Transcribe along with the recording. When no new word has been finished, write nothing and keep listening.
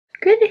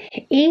Good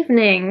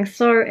evening.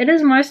 So it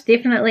is most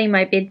definitely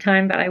my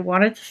bedtime, but I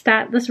wanted to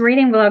start this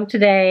reading vlog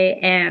today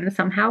and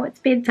somehow it's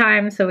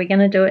bedtime, so we're going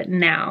to do it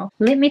now.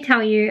 Let me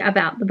tell you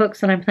about the books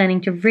that I'm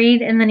planning to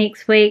read in the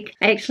next week.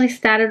 I actually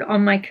started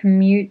on my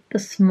commute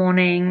this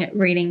morning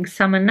reading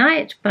Summer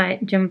Night by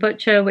Jim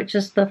Butcher, which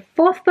is the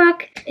fourth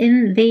book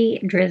in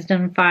the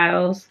Dresden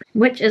Files,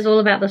 which is all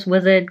about this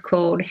wizard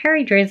called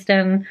Harry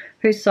Dresden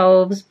who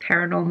solves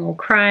paranormal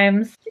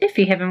crimes. If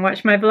you haven't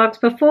watched my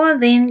vlogs before,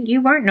 then you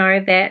won't know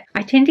that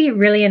I tend to get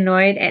really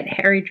annoyed at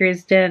Harry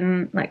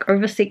Dresden, like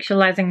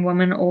over-sexualizing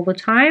women all the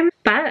time,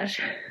 but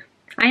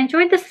I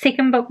enjoyed the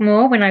second book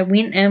more when I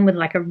went in with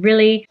like a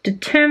really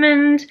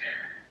determined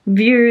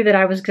view that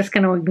I was just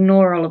going to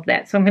ignore all of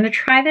that. So I'm going to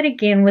try that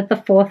again with the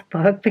fourth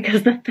book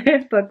because the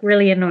third book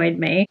really annoyed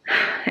me.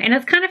 And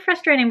it's kind of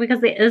frustrating because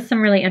there is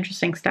some really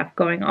interesting stuff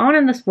going on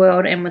in this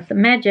world and with the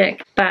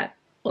magic, but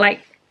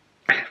like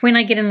when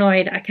I get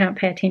annoyed, I can't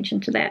pay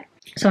attention to that.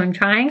 So I'm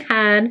trying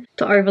hard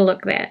to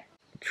overlook that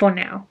for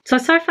now. So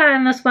far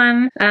in this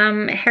one,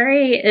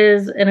 Harry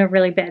is in a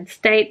really bad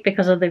state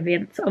because of the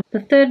events of the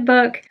third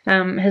book.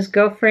 His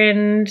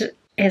girlfriend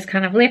has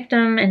kind of left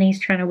him and he's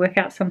trying to work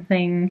out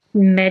something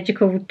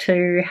magical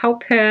to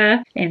help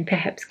her and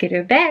perhaps get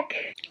her back.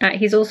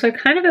 He's also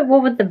kind of at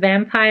war with the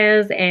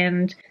vampires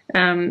and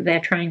they're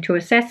trying to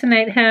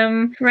assassinate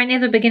him. Right near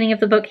the beginning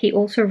of the book, he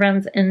also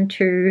runs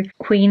into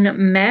Queen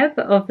Mab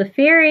of the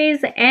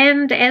fairies,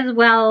 and as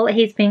well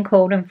he's been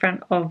called in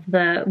front of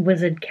the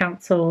Wizard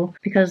Council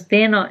because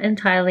they're not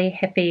entirely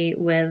happy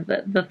with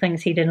the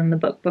things he did in the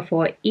book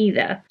before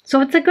either.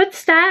 So it's a good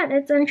start,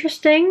 it's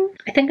interesting.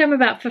 I think I'm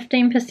about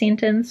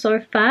 15% in so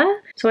far,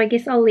 so I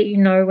guess I'll let you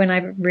know when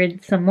I've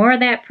read some more of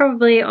that,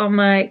 probably on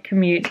my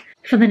commute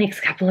for the next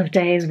couple of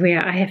days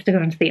where I have to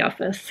go into the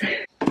office.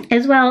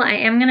 As well, I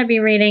am going to be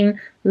reading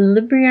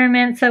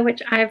Libriomancer,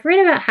 which I've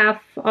read about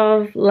half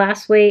of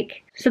last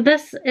week. So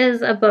this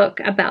is a book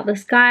about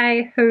this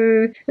guy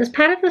who is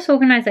part of this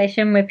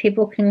organization where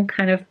people can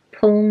kind of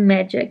pull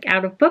magic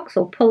out of books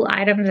or pull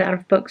items out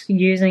of books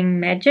using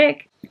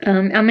magic.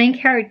 Our main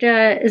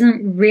character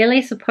isn't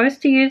really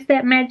supposed to use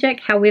that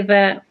magic,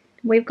 however,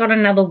 we've got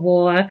another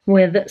war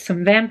with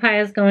some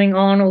vampires going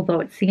on,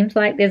 although it seems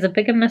like there's a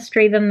bigger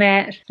mystery than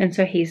that, and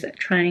so he's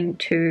trying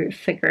to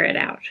figure it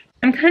out.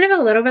 I'm kind of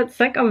a little bit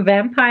sick of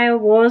vampire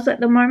wars at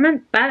the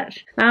moment, but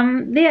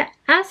there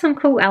are some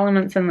cool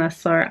elements in this,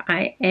 so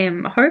I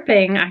am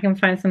hoping I can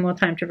find some more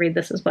time to read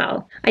this as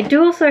well. I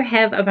do also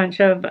have a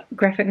bunch of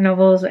graphic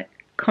novels,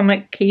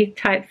 comic-y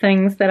type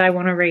things that I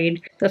want to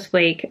read this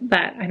week, but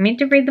I meant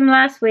to read them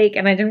last week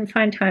and I didn't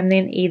find time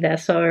then either,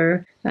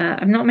 so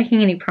I'm not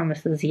making any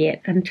promises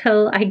yet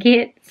until I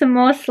get some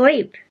more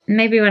sleep.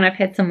 Maybe when I've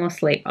had some more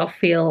sleep I'll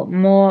feel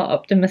more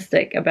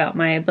optimistic about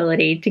my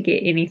ability to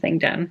get anything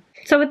done.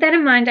 So with that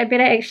in mind, I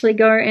better actually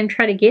go and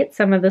try to get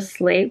some of the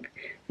sleep,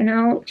 and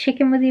I'll check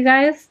in with you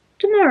guys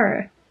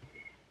tomorrow.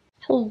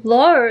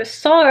 Hello!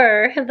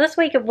 So, this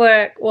week at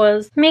work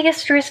was mega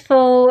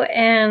stressful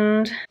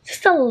and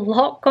just a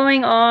lot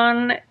going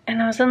on,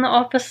 and I was in the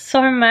office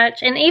so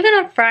much, and even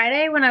on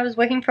Friday when I was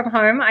working from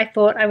home I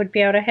thought I would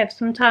be able to have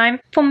some time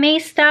for me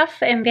stuff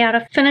and be able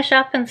to finish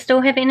up and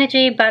still have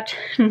energy, but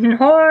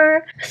no,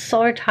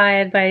 so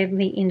tired by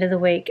the end of the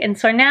week. And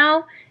so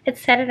now it's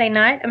Saturday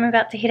night, I'm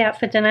about to head out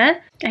for dinner,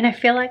 and I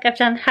feel like I've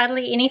done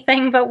hardly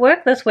anything but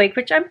work this week,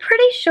 which I'm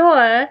pretty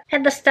sure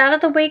at the start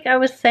of the week I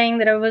was saying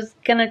that I was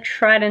gonna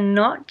try to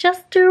not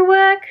just do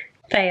work.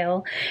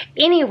 Fail.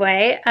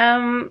 Anyway,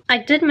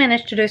 I did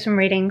manage to do some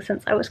reading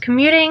since I was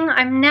commuting.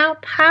 I'm now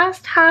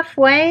past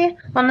halfway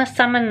on the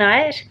Summer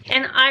Night,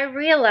 and I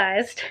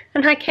realized,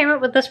 and I came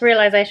up with this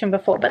realization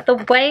before, but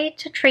the way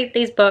to treat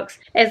these books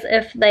as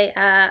if they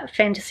are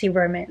fantasy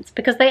romance,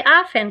 because they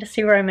are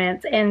fantasy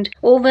romance, and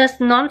all this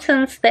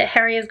nonsense that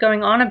Harry is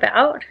going on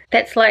about,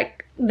 that's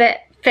like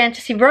that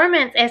fantasy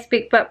romance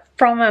aspect but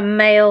from a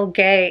male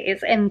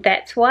gaze, and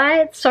that's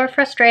why it's so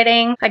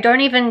frustrating. I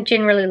don't even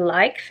generally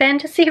like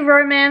fantasy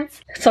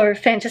romance, so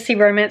fantasy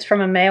romance from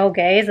a male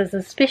gaze is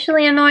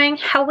especially annoying.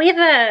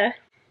 However,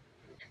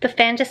 the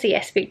fantasy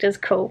aspect is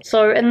cool.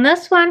 So in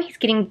this one, he's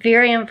getting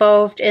very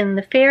involved in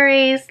the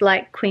fairies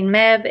like Queen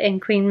Mab and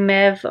Queen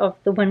Mav of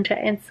the Winter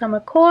and Summer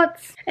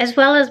Courts, as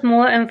well as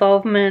more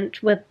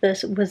involvement with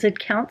this Wizard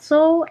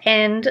Council,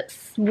 and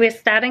we're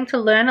starting to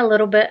learn a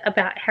little bit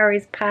about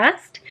Harry's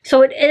past.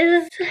 So it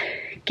is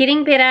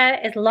getting better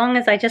as long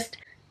as I just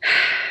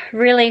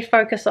really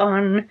focus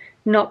on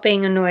not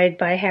being annoyed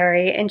by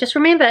Harry, and just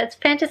remember it's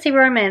fantasy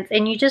romance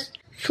and you just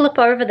flip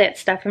over that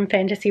stuff in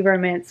fantasy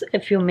romance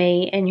if you're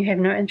me and you have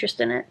no interest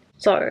in it.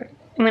 So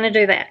I'm gonna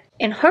do that,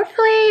 and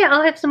hopefully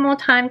I'll have some more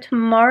time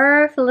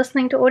tomorrow for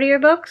listening to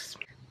audiobooks.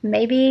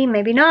 Maybe,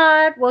 maybe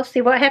not. We'll see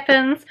what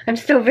happens. I'm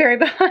still very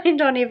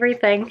behind on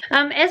everything.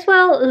 As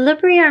well,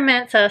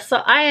 Libriomancer. So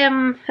I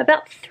am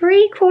about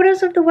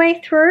 3/4 of the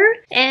way through,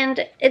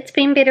 and it's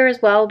been better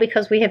as well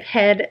because we have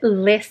had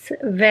less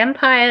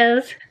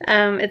vampires.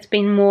 It's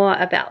been more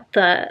about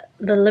the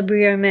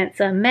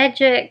Libriomancer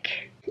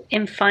magic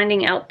and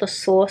finding out the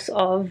source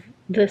of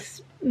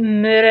this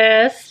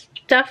murder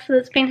stuff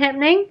that's been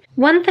happening.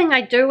 One thing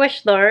I do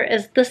wish though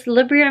is this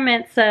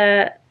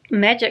Libriomancer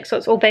magic, so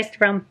it's all based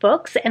around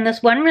books, and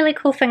this one really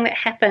cool thing that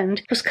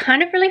happened was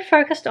kind of really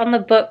focused on the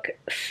book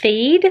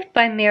Feed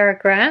by Mara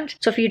Grant.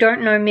 So if you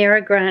don't know,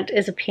 Mara Grant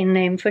is a pen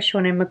name for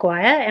Seanan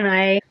Maguire, and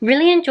I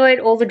really enjoyed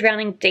All the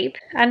Drowning Deep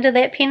under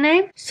that pen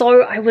name,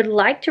 so I would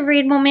like to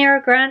read more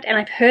Mara Grant. And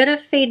I've heard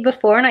of Feed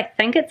before, and I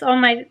think it's on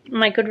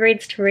my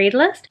Goodreads to read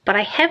list, but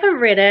I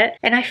haven't read it,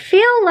 and I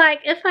feel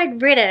like if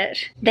I'd read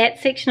it, that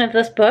section of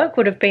this book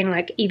would have been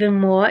like even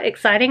more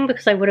exciting,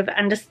 because I would have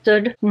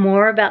understood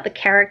more about the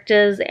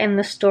characters and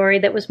the story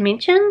that was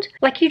mentioned.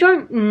 Like, you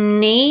don't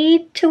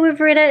need to have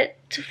read it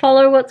to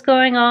follow what's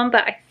going on,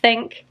 but I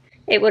think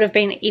it would have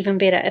been even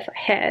better if I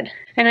had.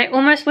 And I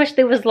almost wish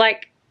there was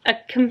like a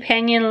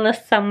companion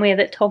list somewhere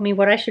that told me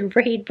what I should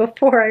read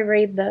before I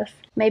read this.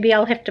 Maybe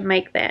I'll have to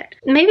make that.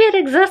 Maybe it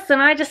exists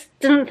and I just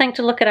didn't think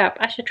to look it up.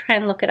 I should try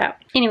and look it up.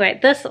 Anyway,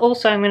 this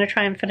also I'm going to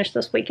try and finish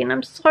this weekend.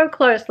 I'm so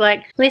close,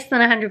 like less than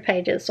 100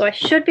 pages, so I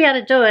should be able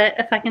to do it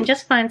if I can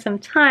just find some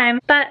time.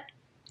 But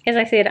as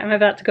I said, I'm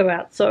about to go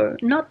out, so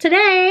not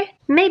today,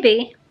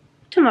 maybe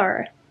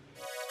tomorrow.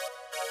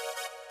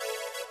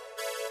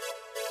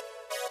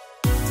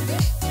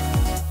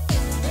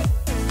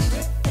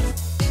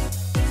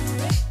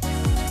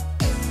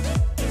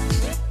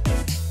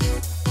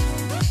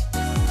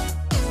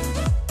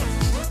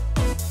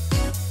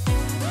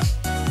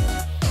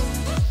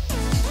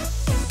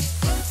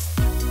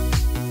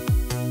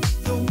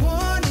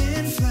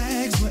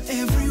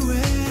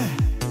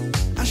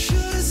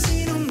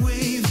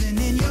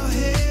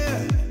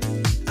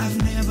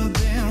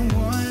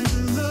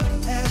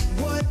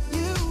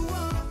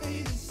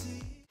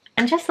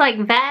 And just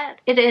like that,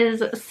 it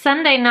is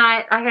Sunday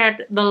night. I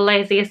had the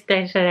laziest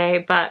day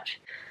today, but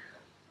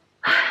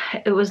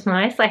it was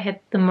nice. I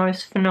had the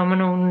most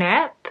phenomenal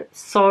nap,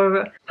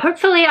 so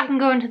hopefully I can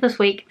go into this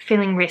week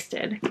feeling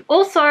rested.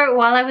 Also,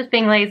 while I was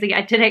being lazy,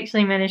 I did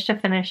actually manage to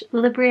finish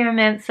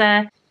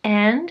Libriomancer,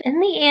 and in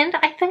the end,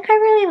 I think I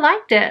really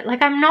liked it.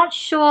 Like, I'm not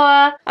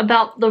sure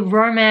about the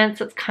romance.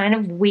 It's kind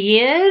of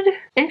weird.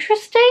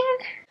 Interesting,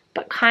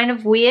 but kind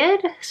of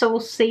weird. So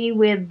we'll see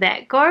where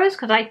that goes,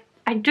 because I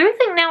do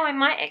think now I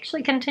might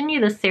actually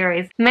continue this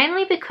series,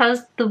 mainly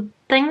because the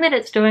thing that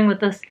it's doing with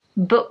this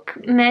book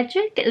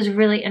magic is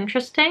really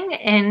interesting,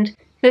 and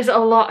there's a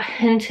lot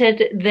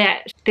hinted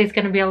that there's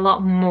going to be a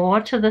lot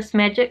more to this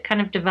magic kind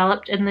of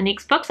developed in the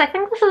next books. I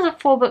think this is a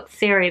 4-book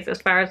series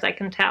as far as I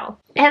can tell.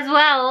 As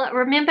well,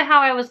 remember how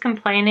I was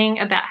complaining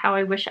about how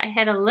I wish I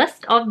had a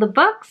list of the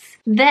books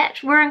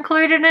that were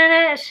included in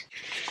it?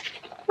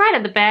 Right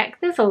at the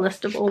back, there's a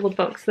list of all the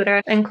books that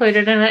are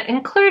included in it,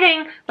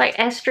 including like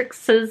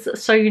asterisks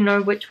so you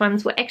know which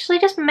ones were actually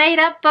just made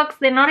up books.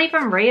 They're not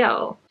even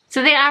real.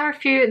 So there are a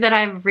few that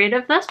I've read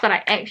of this, but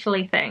I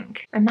actually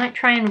think I might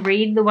try and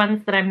read the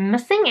ones that I'm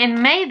missing,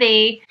 and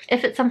maybe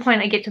if at some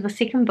point I get to the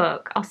second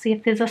book, I'll see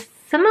if there's a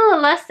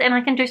similar list and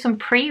I can do some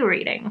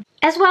pre-reading.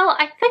 As well,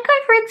 I think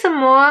I've read some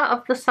more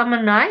of The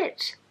Summer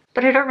Night,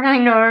 but I don't really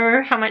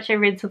know how much I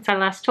read since I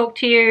last talked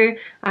to you.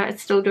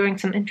 It's still doing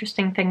some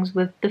interesting things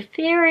with the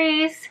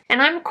fairies. And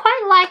I'm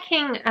quite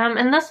liking,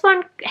 in this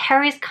one,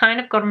 Harry's kind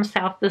of got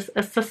himself this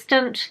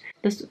assistant,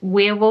 this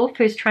werewolf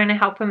who's trying to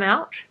help him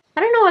out. I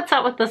don't know what's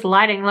up with this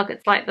lighting. Look,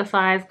 it's like this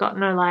eye's got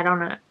no light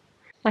on it.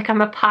 Like I'm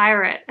a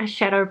pirate, a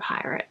shadow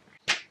pirate.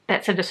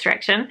 That's a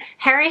distraction.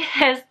 Harry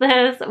has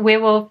this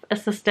werewolf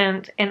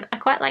assistant and I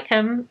quite like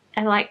him.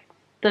 I like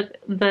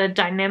the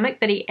dynamic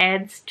that he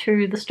adds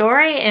to the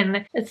story,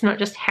 and it's not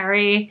just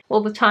Harry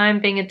all the time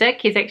being a dick.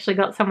 He's actually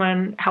got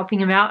someone helping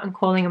him out and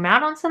calling him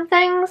out on some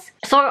things.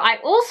 So I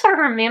also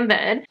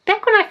remembered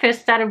back when I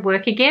first started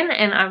work again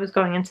and I was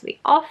going into the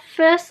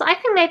office, I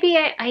think maybe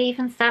I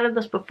even started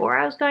this before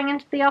I was going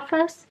into the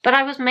office, but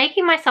I was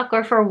making myself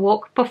go for a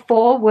walk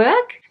before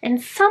work,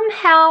 and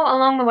somehow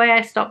along the way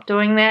I stopped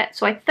doing that.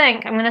 So I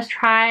think I'm going to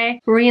try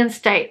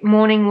reinstate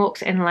morning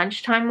walks and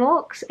lunchtime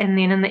walks, and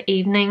then in the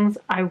evenings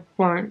I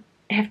won't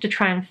have to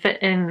try and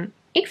fit in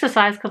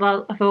exercise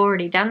because I've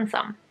already done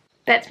some.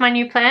 That's my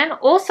new plan.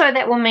 Also,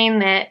 that will mean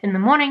that in the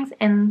mornings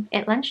and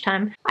at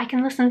lunchtime I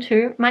can listen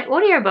to my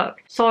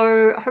audiobook.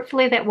 So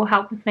hopefully that will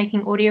help with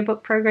making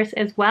audiobook progress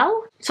as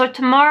well. So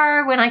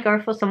tomorrow when I go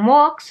for some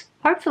walks,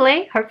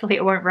 hopefully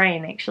it won't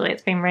rain. Actually,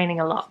 it's been raining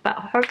a lot, but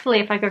hopefully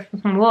if I go for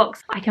some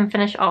walks I can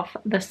finish off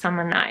The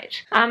Summer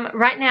Night.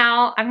 Right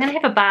now I'm gonna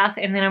have a bath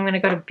and then I'm gonna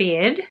go to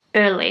bed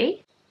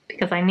early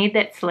because I need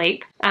that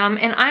sleep, and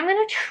I'm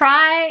gonna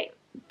try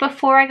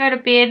before I go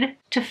to bed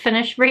to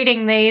finish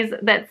reading these.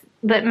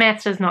 That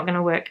maths is not going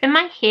to work. In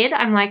my head,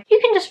 I'm like, you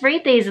can just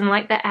read these in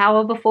like the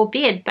hour before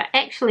bed. But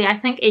actually, I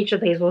think each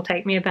of these will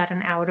take me about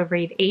an hour to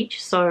read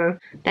each. So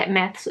that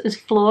maths is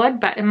flawed.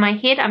 But in my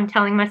head, I'm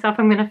telling myself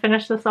I'm going to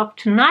finish this off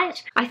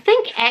tonight. I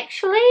think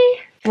actually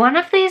one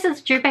of these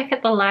is due back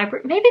at the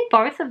library. Maybe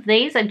both of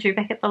these are due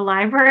back at the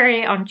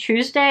library on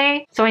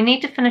Tuesday. So I need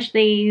to finish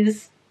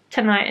these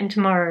tonight and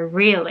tomorrow,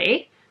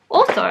 really.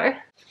 Also,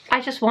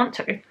 I just want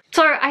to.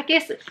 So I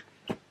guess,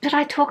 did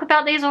I talk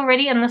about these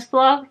already in this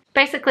vlog?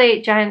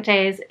 Basically, Giant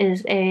Days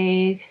is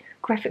a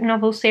graphic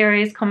novel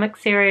series, comic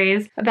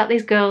series about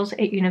these girls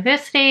at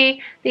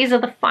university. These are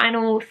the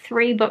final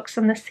 3 books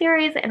in the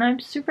series, and I'm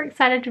super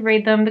excited to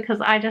read them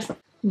because I just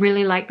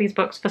really like these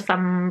books for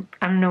some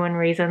unknown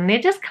reason. They're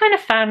just kind of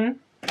fun,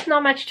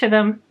 not much to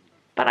them,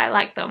 but I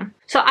like them.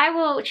 So I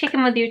will check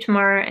in with you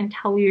tomorrow and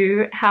tell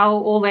you how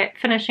all that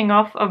finishing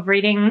off of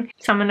reading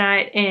Summer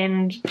Night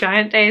and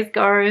Giant Days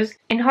goes.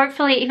 And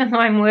hopefully, even though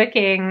I'm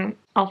working,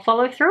 I'll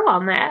follow through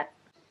on that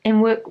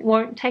and work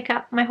won't take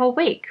up my whole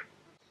week.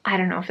 I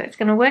don't know if that's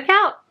going to work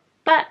out,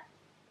 but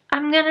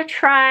I'm going to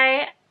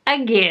try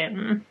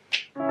again.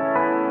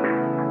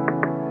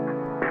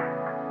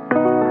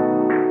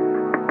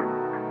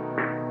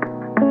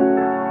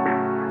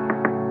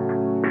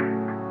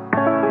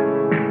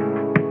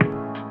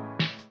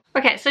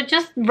 Okay, so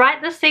just right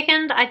this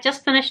second, I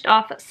just finished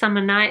off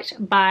Summer Night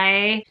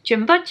by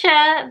Jim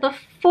Butcher, the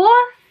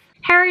 4th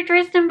Harry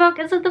Dresden book.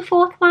 Is it the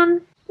 4th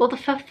one or the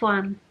 5th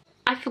one?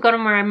 I've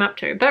forgotten where I'm up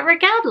to, but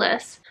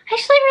regardless, I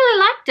actually really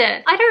liked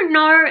it. I don't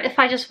know if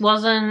I just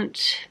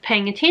wasn't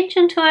paying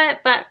attention to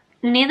it, but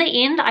near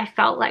the end I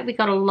felt like we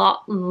got a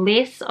lot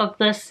less of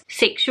this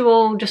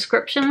sexual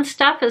description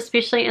stuff,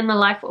 especially in the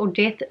life or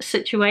death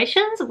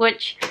situations,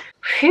 which,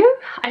 whew,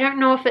 I don't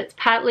know if it's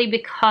partly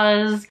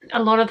because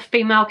a lot of the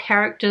female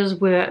characters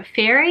were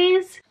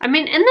fairies. I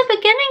mean, in the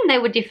beginning they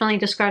were definitely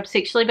described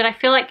sexually, but I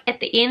feel like at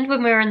the end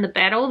when we were in the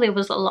battle there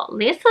was a lot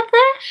less of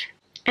that,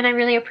 and I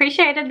really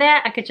appreciated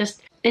that. I could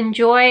just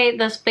enjoy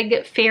this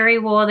big fairy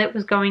war that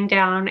was going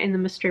down and the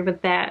mystery with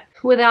that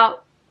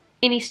without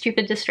any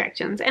stupid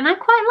distractions, and I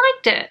quite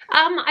liked it.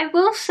 I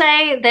will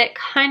say that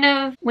kind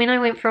of when I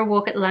went for a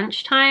walk at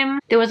lunchtime,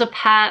 there was a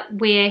part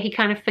where he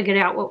kind of figured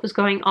out what was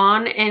going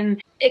on,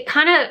 and it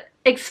kind of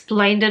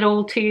explained it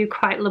all to you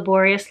quite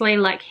laboriously.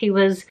 Like, he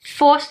was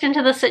forced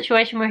into the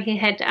situation where he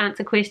had to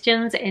answer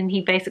questions, and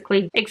he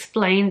basically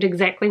explained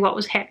exactly what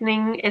was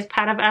happening as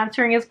part of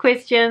answering his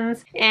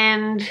questions.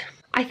 And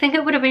I think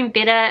it would have been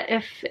better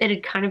if it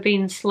had kind of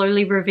been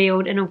slowly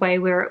revealed in a way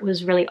where it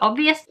was really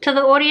obvious to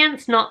the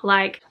audience, not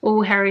like,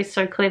 oh, Harry's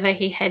so clever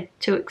he had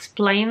to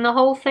explain the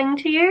whole thing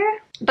to you.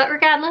 But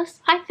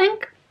regardless, I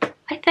think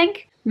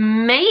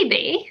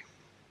maybe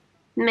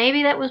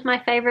that was my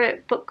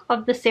favorite book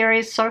of the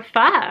series so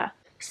far.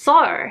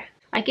 So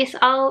I guess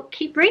I'll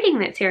keep reading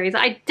that series.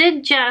 I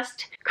did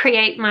just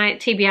create my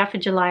TBR for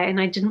July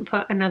and I didn't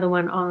put another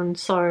one on,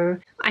 so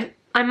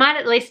I might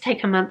at least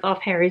take a month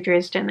off Harry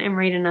Dresden and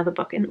read another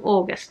book in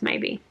August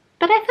maybe.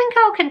 But I think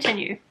I'll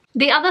continue.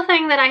 The other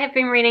thing that I have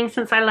been reading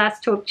since I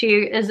last talked to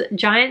you is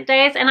Giant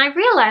Days, and I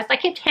realized I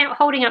kept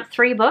holding up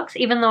 3 books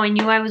even though I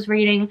knew I was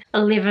reading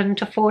 11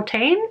 to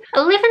 14.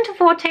 11 to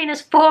 14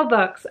 is 4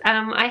 books.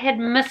 I had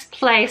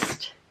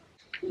misplaced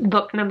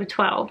book number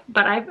 12,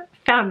 but I've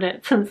found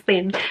it since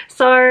then.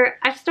 So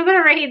I've still got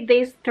to read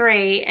these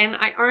 3, and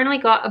I only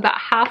got about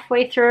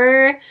halfway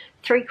through,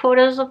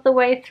 3/4 of the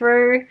way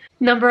through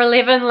number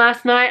 11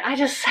 last night.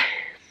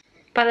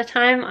 By the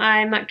time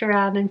I mucked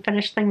around and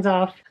finished things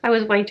off, I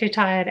was way too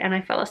tired and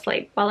I fell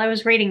asleep while I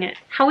was reading it.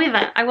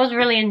 However, I was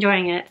really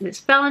enjoying it. It's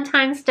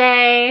Valentine's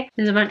Day.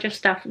 There's a bunch of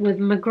stuff with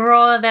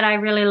McGraw that I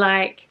really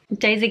like.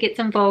 Daisy gets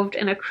involved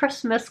in a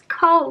Christmas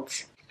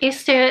cult.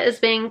 Esther is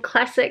being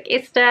classic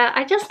Esther.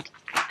 I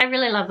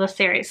really love this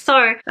series.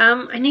 So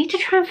I need to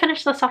try and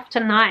finish this off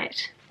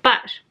tonight.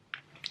 But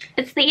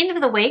it's the end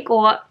of the week,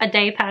 or a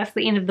day past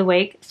the end of the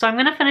week, so I'm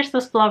going to finish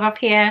this vlog off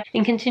here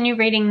and continue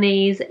reading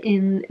these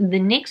in the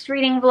next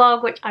reading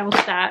vlog, which I will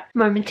start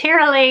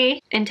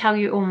momentarily, and tell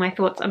you all my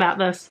thoughts about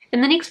this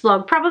in the next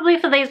vlog. Probably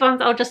for these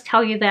ones I'll just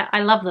tell you that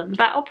I love them,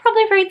 but I'll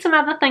probably read some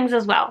other things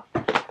as well.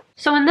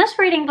 So in this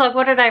reading vlog,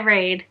 what did I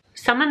read?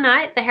 Summer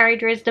Night, the Harry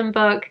Dresden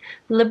book,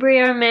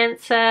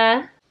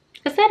 Libriomancer.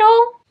 Is that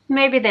all?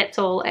 Maybe that's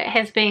all. It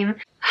has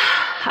been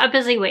a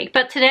busy week,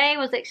 but today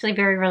was actually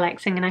very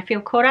relaxing and I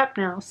feel caught up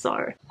now,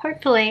 so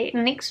hopefully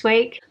next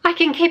week I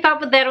can keep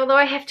up with that, although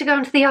I have to go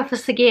into the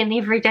office again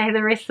every day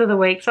the rest of the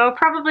week, so I'll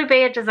probably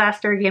be a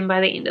disaster again by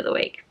the end of the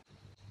week.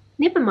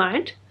 Never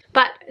mind.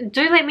 But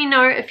do let me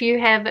know if you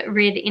have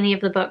read any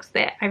of the books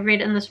that I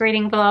read in this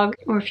reading vlog,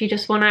 or if you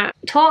just want to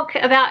talk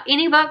about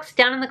any books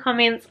down in the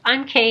comments.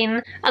 I'm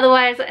keen.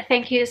 Otherwise,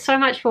 thank you so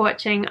much for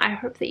watching. I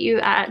hope that you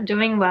are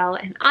doing well,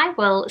 and I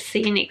will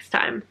see you next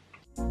time.